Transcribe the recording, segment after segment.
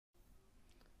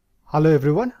Hello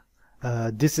everyone,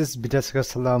 this is Bidaskar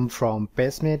Salam from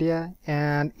Pace Media,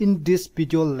 and in this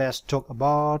video let's talk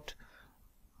about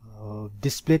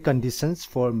display conditions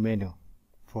for menu,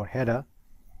 for header.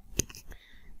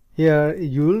 Here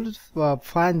you'll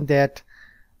find that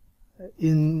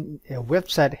in a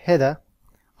website header,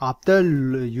 after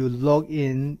you log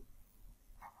in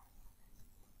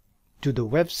to the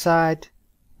website,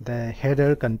 the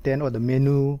header content or the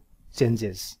menu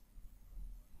changes.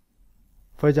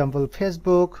 For example,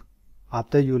 Facebook,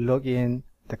 after you log in,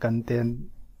 the content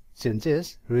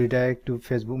changes, redirect to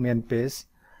Facebook main page.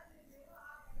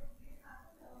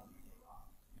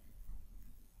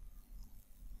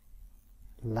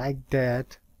 Like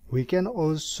that, we can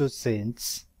also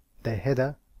change the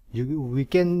header. We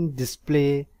can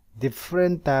display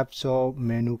different types of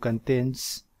menu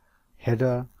contents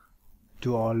header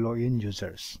to our login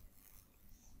users.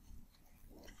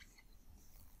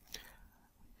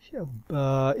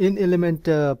 In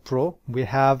Elementor Pro, we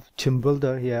have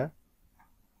Themebuilder here.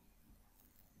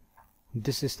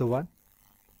 This is the one.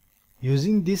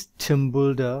 Using this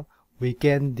Themebuilder, we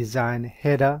can design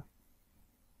header.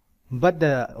 But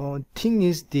the thing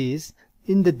is this: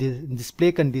 in the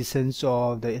display conditions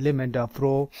of the Elementor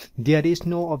Pro, there is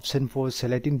no option for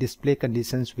selecting display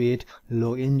conditions with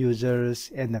login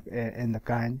users and the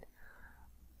kind.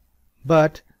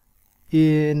 But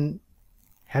in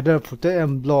header, footer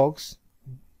and blocks,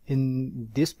 in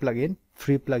this plugin,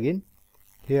 free plugin,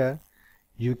 here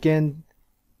you can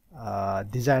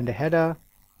design the header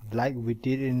like we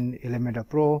did in Elementor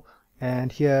Pro,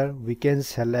 and here we can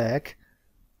select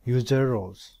user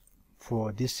roles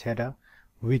for this header.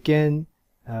 We can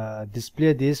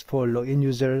display this for login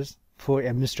users, for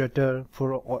administrator,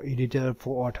 for editor,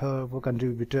 for author, for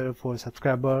contributor, for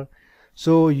subscriber.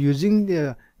 So using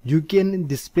the you can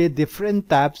display different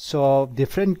types of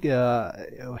different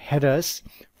headers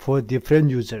for different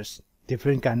users,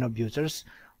 different kind of users,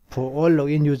 for all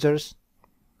login users,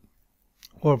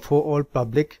 or for all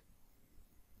public,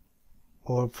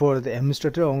 or for the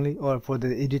administrator only, or for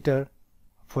the editor,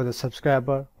 for the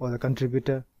subscriber or the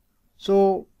contributor.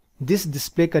 So these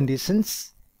display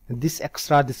conditions, these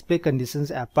extra display conditions,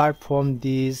 apart from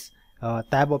these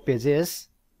type of pages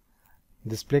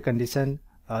display condition,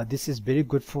 this is very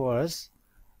good for us.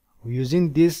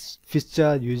 Using this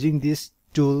feature, using this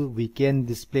tool, we can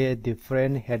display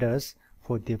different headers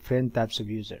for different types of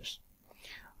users.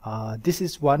 This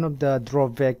is one of the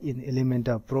drawbacks in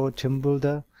Elementor Pro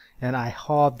Themebuilder, and I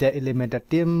hope that Elementor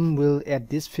team will add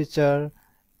this feature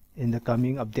in the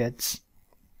coming updates.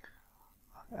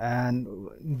 And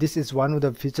this is one of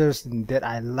the features that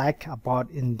I like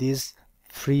about in this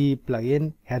free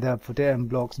plugin, header, footer and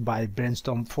blocks by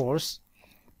Brainstorm Force.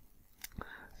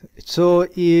 So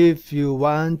if you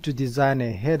want to design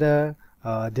a header,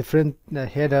 different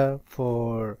header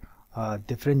for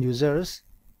different users,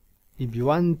 if you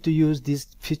want to use this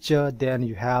feature, then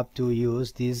you have to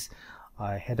use this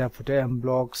header, footer and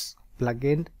blocks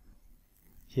plugin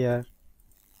here.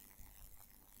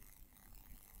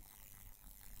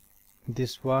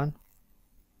 This one,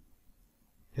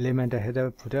 Elementor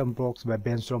header, footer and blocks by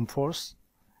Brainstorm Force.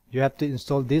 You have to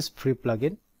install this free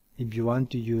plugin if you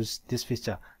want to use this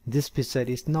feature. This feature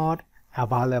is not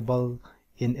available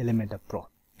in Elementor Pro.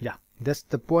 Yeah, that's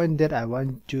the point that I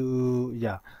want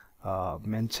to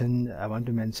mention. I want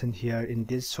to mention here in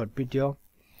this short video.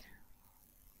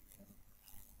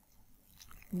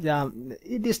 Yeah,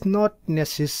 it is not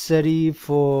necessary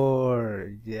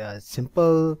for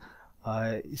simple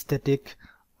aesthetic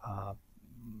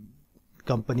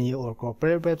company or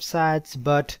corporate websites,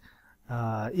 but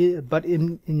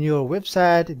in your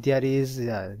website there is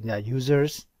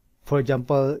users. For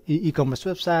example, e-commerce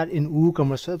website, in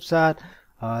WooCommerce website,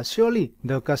 surely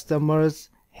the customers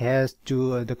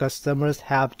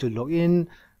have to log in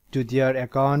to their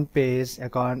account page,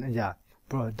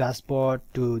 dashboard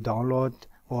to download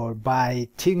or buy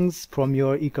things from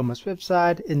your e-commerce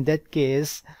website. In that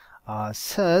case,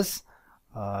 such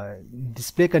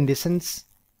display conditions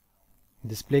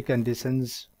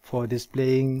for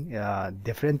displaying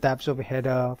different types of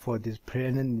header for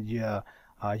different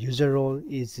user role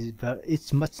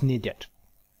it's much needed.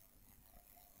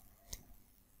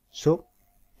 So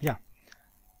yeah,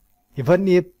 even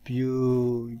if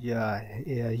you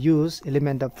use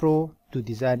Elementor Pro to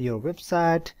design your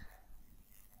website,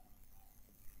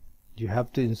 you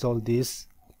have to install this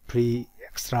free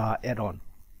extra add-on.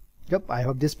 Yep, I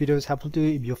hope this video is helpful to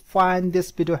you. If you find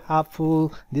this video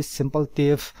helpful, this simple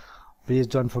tip, please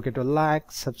don't forget to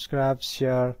like, subscribe,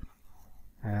 share,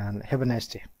 and have a nice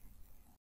day.